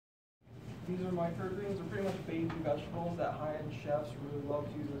These are microgreens. They're pretty much baby vegetables that high-end chefs really love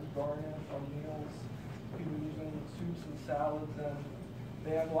to use as garnish on meals. People use them in soups and salads, and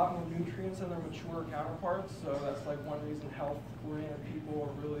they have a lot more nutrients than their mature counterparts, so that's like one reason health-oriented people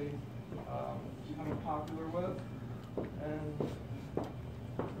are really becoming popular with. And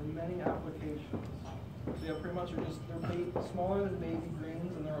there are many applications. So yeah, pretty much they're smaller than baby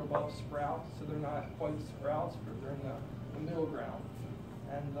greens, and they're above sprouts, so they're not quite sprouts, but they're in the middle ground.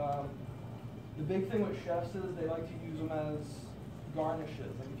 And the big thing with chefs is they like to use them as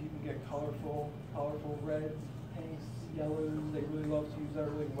garnishes. Like if you can get colorful reds, pinks, yellows, they really love to use that.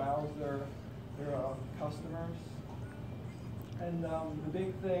 It really wows their customers. And the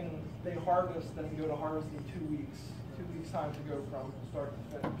big thing, they harvest and go to harvest in 2 weeks. 2 weeks time to go from start to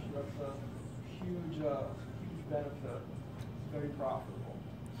finish. That's a huge benefit. It's very profitable.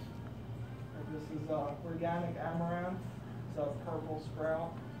 And this is organic amaranth. It's a purple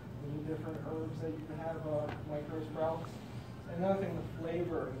sprout. There's different herbs that you can have micro sprouts. And another thing, the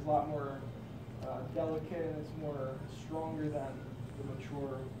flavor is a lot more delicate, and it's more stronger than the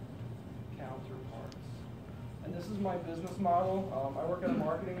mature counterparts. And this is my business model. I work at a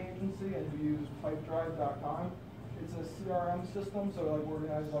marketing agency, and we use pipedrive.com. It's a CRM system, so it like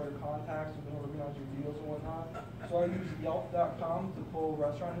organizes all your contacts, you can organize your deals and whatnot. So I use Yelp.com to pull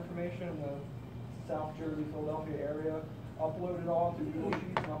restaurant information in the South Jersey, Philadelphia area, upload it all to Google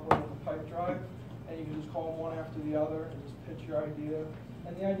Sheets and upload it to Pipedrive, and you can just call them one after the other and just pitch your idea.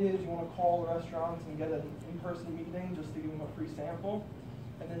 And the idea is you want to call the restaurants and get an in-person meeting just to give them a free sample,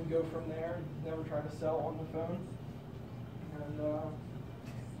 and then go from there. Never try to sell on the phone. And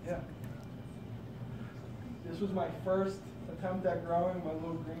yeah. This was my first attempt at growing my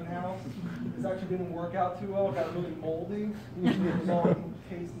little greenhouse. This actually didn't work out too well. It got really moldy. It was all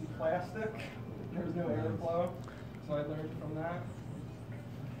encased in plastic. There was no airflow, so I learned from that.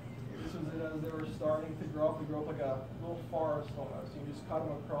 This was it as they were starting to grow up. They grow up like a little forest almost. You just cut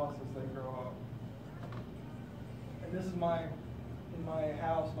them across as they grow up. And this is in my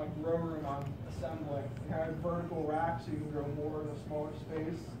house, my grow room I'm assembling. I have vertical racks so you can grow more in a smaller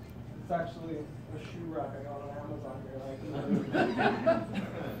space. It's actually a shoe rack I got on Amazon here.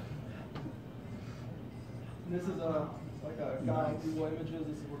 And this is like a guide Google Images.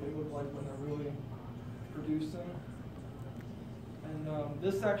 This is what they look like when they're really producing. And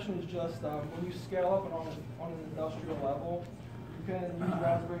this section is just when you scale up and on an industrial level, you can use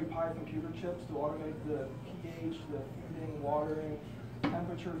Raspberry Pi computer chips to automate the pH, the feeding, watering,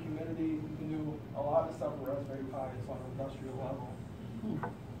 temperature, humidity. You can do a lot of stuff with Raspberry Pi. It's on an industrial level.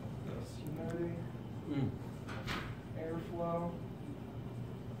 Humidity, airflow,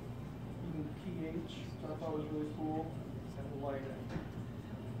 even pH, which I thought was really cool, and lighting.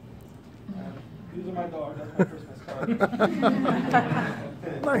 And these are my dogs. That's my Christmas card.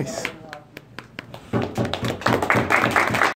 Nice.